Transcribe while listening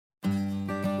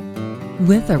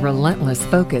With a relentless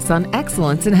focus on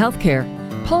excellence in healthcare,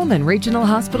 Pullman Regional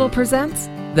Hospital presents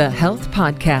the Health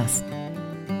Podcast.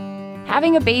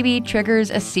 Having a baby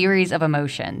triggers a series of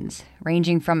emotions,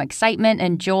 ranging from excitement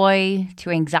and joy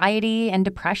to anxiety and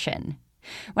depression.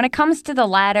 When it comes to the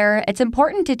latter, it's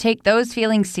important to take those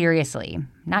feelings seriously,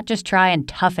 not just try and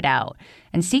tough it out,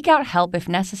 and seek out help if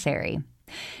necessary.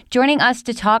 Joining us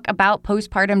to talk about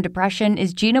postpartum depression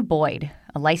is Gina Boyd,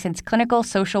 a licensed clinical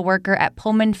social worker at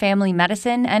Pullman Family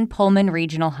Medicine and Pullman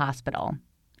Regional Hospital.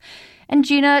 And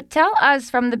Gina, tell us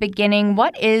from the beginning,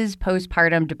 what is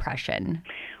postpartum depression?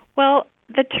 Well,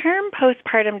 the term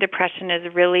postpartum depression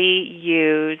is really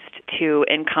used to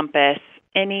encompass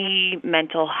any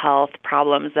mental health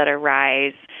problems that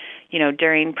arise,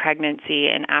 during pregnancy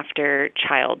and after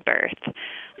childbirth.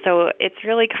 So it's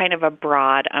really kind of a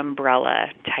broad umbrella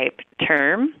type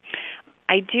term.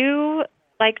 I do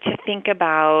like to think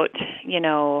about,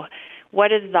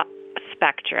 what is the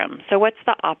spectrum? So what's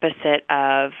the opposite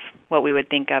of what we would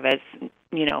think of as,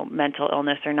 mental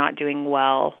illness or not doing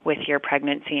well with your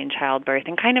pregnancy and childbirth?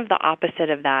 And kind of the opposite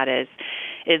of that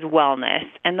is wellness.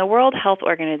 And the World Health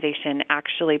Organization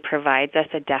actually provides us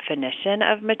a definition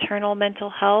of maternal mental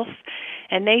health.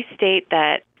 And they state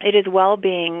that it is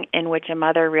well-being in which a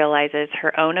mother realizes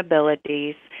her own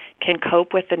abilities, can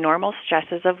cope with the normal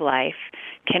stresses of life,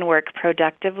 can work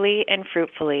productively and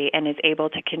fruitfully, and is able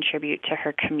to contribute to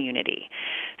her community.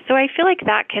 So I feel like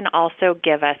that can also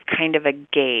give us kind of a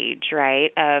gauge,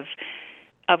 right, of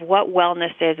what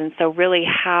wellness is. And so really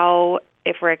how,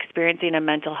 if we're experiencing a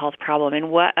mental health problem, in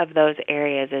what of those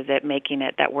areas is it making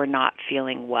it that we're not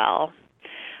feeling well?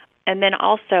 And then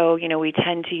also, we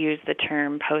tend to use the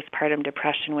term postpartum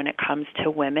depression when it comes to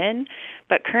women,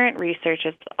 but current research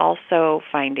is also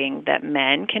finding that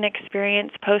men can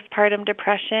experience postpartum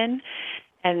depression.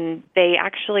 And they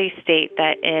actually state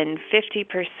that in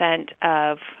 50%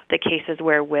 of the cases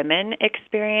where women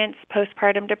experience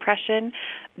postpartum depression,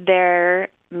 their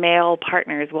male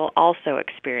partners will also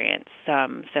experience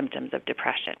some symptoms of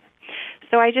depression.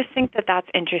 So I just think that that's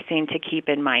interesting to keep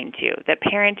in mind, too, that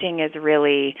parenting is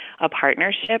really a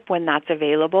partnership when that's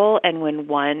available. And when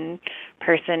one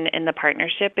person in the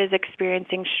partnership is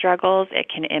experiencing struggles, it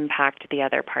can impact the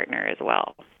other partner as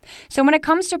well. So when it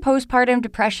comes to postpartum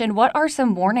depression, what are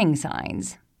some warning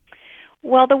signs?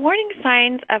 Well, the warning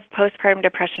signs of postpartum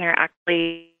depression are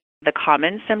actually the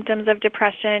common symptoms of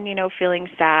depression, feeling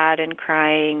sad and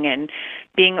crying and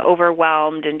being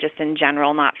overwhelmed and just in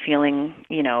general not feeling,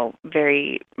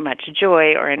 very much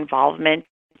joy or involvement.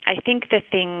 I think the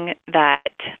thing that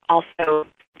also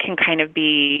can kind of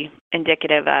be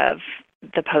indicative of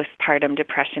the postpartum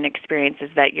depression experience is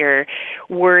that your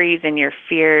worries and your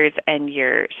fears and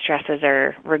your stresses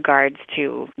are regards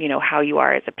to, how you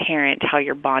are as a parent, how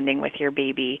you're bonding with your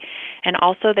baby. And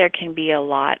also there can be a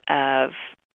lot of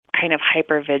kind of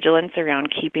hypervigilance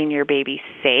around keeping your baby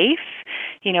safe.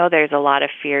 There's a lot of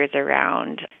fears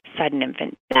around sudden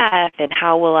infant death and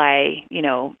how will I,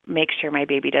 make sure my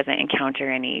baby doesn't encounter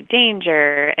any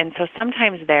danger. And so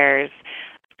sometimes there's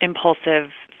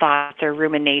impulsive thoughts or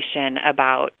rumination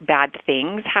about bad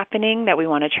things happening that we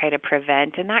want to try to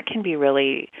prevent, and that can be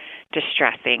really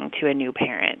distressing to a new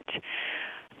parent.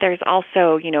 There's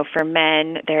also, for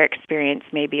men, their experience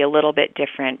may be a little bit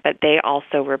different, but they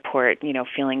also report,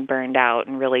 feeling burned out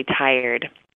and really tired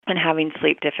and having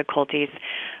sleep difficulties.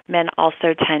 Men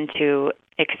also tend to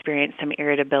experience some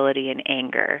irritability and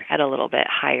anger at a little bit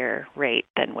higher rate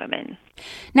than women.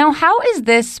 Now, how is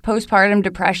this postpartum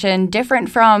depression different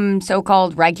from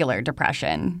so-called regular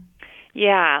depression?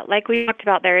 Yeah, like we talked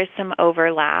about, there is some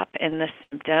overlap in the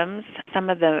symptoms. Some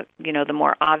of the, the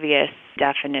more obvious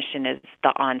definition is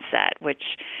the onset, which,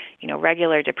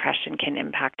 regular depression can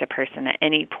impact a person at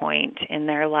any point in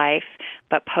their life,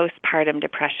 but postpartum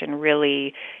depression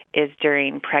really is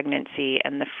during pregnancy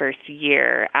and the first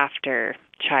year after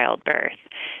childbirth.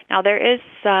 Now, there is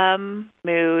some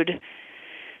mood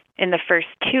in the first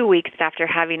 2 weeks after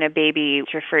having a baby.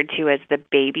 It's referred to as the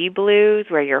baby blues,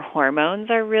 where your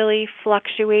hormones are really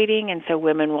fluctuating. And so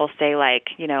women will say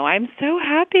I'm so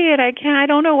happy and I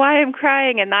don't know why I'm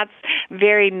crying. And that's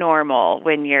very normal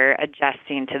when you're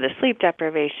adjusting to the sleep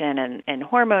deprivation and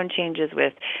hormone changes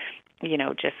with,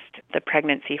 just the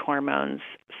pregnancy hormones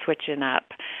switching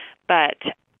up. But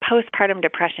postpartum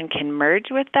depression can merge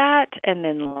with that and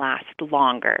then last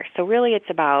longer. So really it's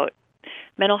about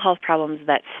mental health problems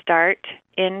that start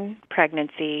in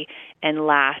pregnancy and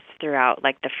last throughout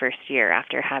the first year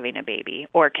after having a baby,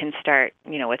 or can start,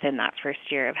 within that first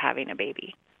year of having a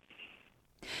baby.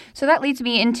 So that leads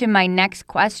me into my next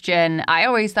question. I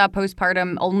always thought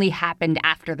postpartum only happened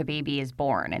after the baby is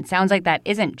born. It sounds like that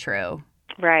isn't true.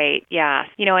 Right, yeah.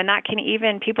 And that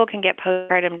people can get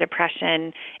postpartum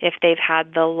depression if they've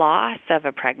had the loss of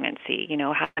a pregnancy,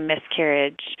 have a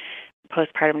miscarriage.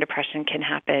 Postpartum depression can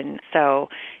happen. So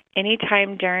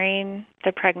anytime during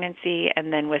the pregnancy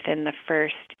and then within the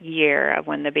first year of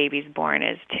when the baby's born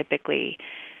is typically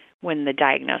when the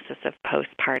diagnosis of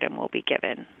postpartum will be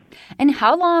given. And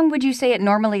how long would you say it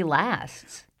normally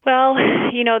lasts? Well,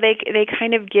 they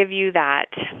kind of give you that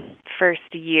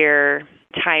first year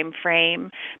time frame,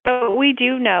 but we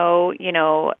do know,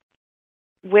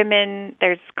 women,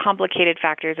 there's complicated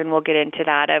factors, and we'll get into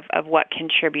that of what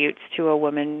contributes to a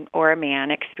woman or a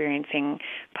man experiencing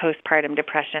postpartum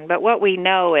depression. But what we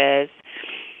know is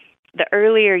the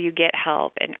earlier you get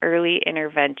help and early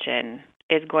intervention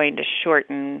is going to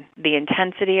shorten the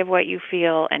intensity of what you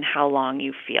feel and how long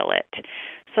you feel it.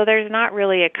 So there's not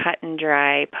really a cut and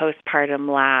dry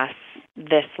postpartum lasts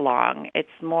this long. It's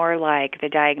more like the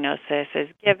diagnosis is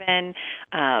given,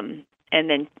 and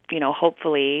then,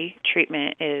 hopefully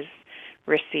treatment is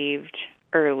received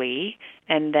early,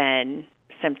 and then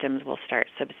symptoms will start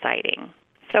subsiding.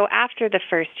 So after the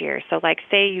first year,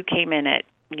 say you came in at,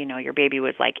 your baby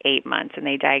was 8 months and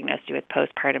they diagnosed you with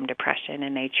postpartum depression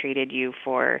and they treated you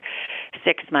for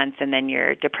 6 months, and then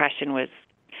your depression was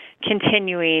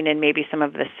continuing and maybe some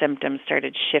of the symptoms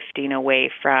started shifting away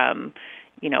from,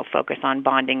 focus on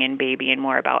bonding and baby and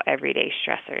more about everyday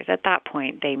stressors. At that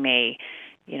point, they may,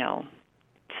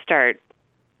 start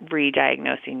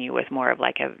re-diagnosing you with more of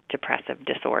a depressive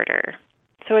disorder.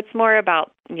 So it's more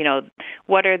about,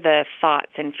 what are the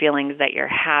thoughts and feelings that you're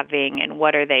having and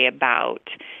what are they about?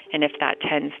 And if that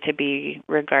tends to be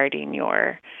regarding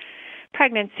your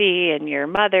pregnancy and your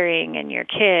mothering and your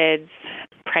kids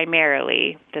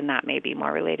primarily, then that may be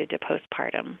more related to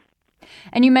postpartum.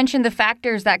 And you mentioned the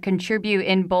factors that contribute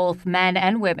in both men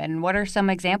and women. What are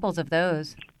some examples of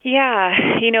those? Yeah,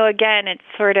 again, it's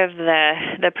sort of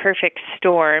the perfect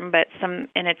storm, and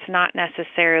it's not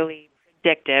necessarily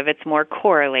predictive. It's more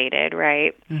correlated,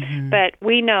 right? Mm-hmm. But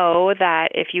we know that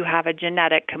if you have a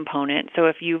genetic component, so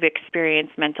if you've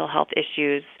experienced mental health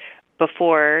issues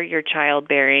before your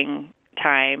childbearing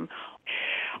time,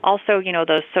 also,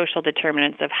 those social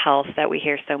determinants of health that we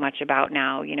hear so much about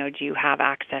now, do you have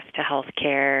access to health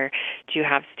care? Do you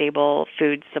have stable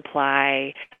food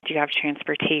supply? Do you have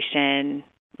transportation?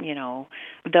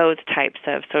 Those types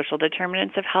of social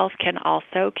determinants of health can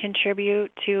also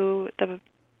contribute to the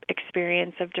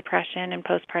experience of depression and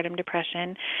postpartum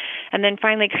depression. And then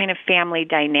finally, kind of family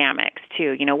dynamics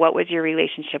too. What was your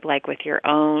relationship like with your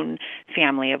own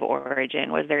family of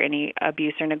origin? Was there any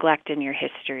abuse or neglect in your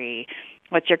history?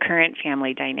 What's your current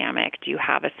family dynamic? Do you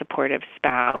have a supportive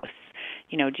spouse?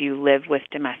 Do you live with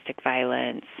domestic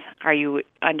violence? Are you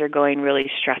undergoing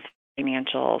really stressful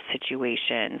financial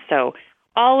situations? So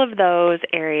all of those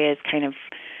areas kind of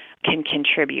can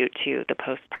contribute to the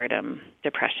postpartum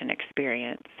depression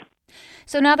experience.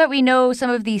 So now that we know some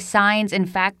of these signs and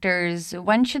factors,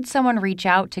 when should someone reach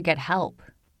out to get help?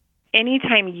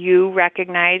 Anytime you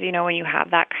recognize, when you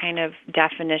have that kind of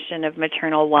definition of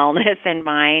maternal wellness in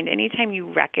mind, anytime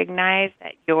you recognize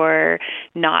that you're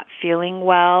not feeling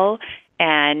well,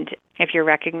 and if you're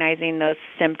recognizing those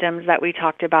symptoms that we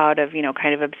talked about of,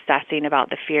 kind of obsessing about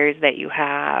the fears that you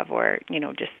have, or,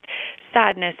 just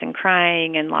sadness and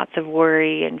crying and lots of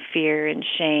worry and fear and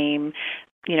shame,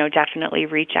 definitely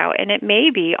reach out. And it may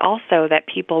be also that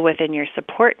people within your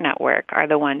support network are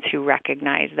the ones who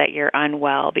recognize that you're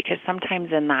unwell, because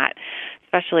sometimes in that,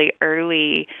 especially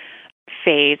early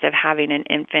phase of having an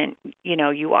infant,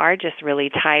 you are just really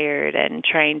tired and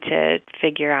trying to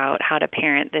figure out how to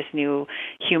parent this new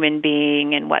human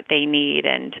being and what they need.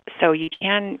 And so you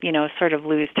can, sort of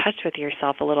lose touch with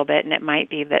yourself a little bit. And it might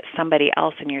be that somebody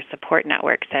else in your support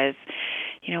network says,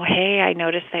 hey, I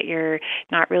noticed that you're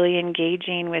not really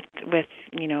engaging with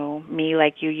me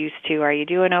like you used to. Are you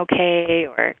doing okay?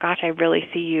 Or, gosh, I really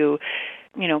see you,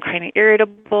 kind of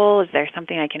irritable. Is there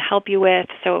something I can help you with?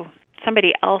 So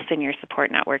somebody else in your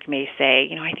support network may say,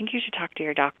 I think you should talk to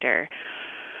your doctor.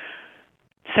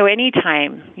 So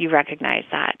anytime you recognize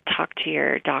that, talk to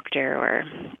your doctor or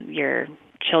your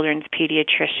children's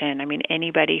pediatrician.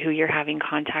 Anybody who you're having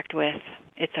contact with,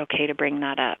 it's okay to bring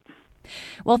that up.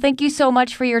 Well, thank you so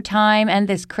much for your time and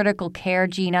this critical care,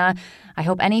 Gina. I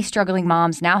hope any struggling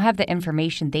moms now have the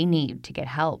information they need to get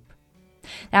help.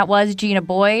 That was Gina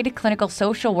Boyd, clinical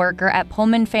social worker at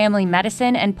Pullman Family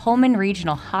Medicine and Pullman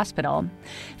Regional Hospital.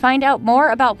 Find out more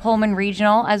about Pullman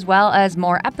Regional as well as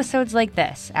more episodes like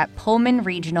this at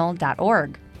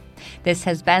pullmanregional.org. This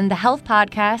has been the Health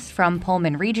Podcast from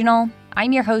Pullman Regional.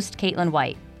 I'm your host, Caitlin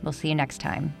White. We'll see you next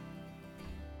time.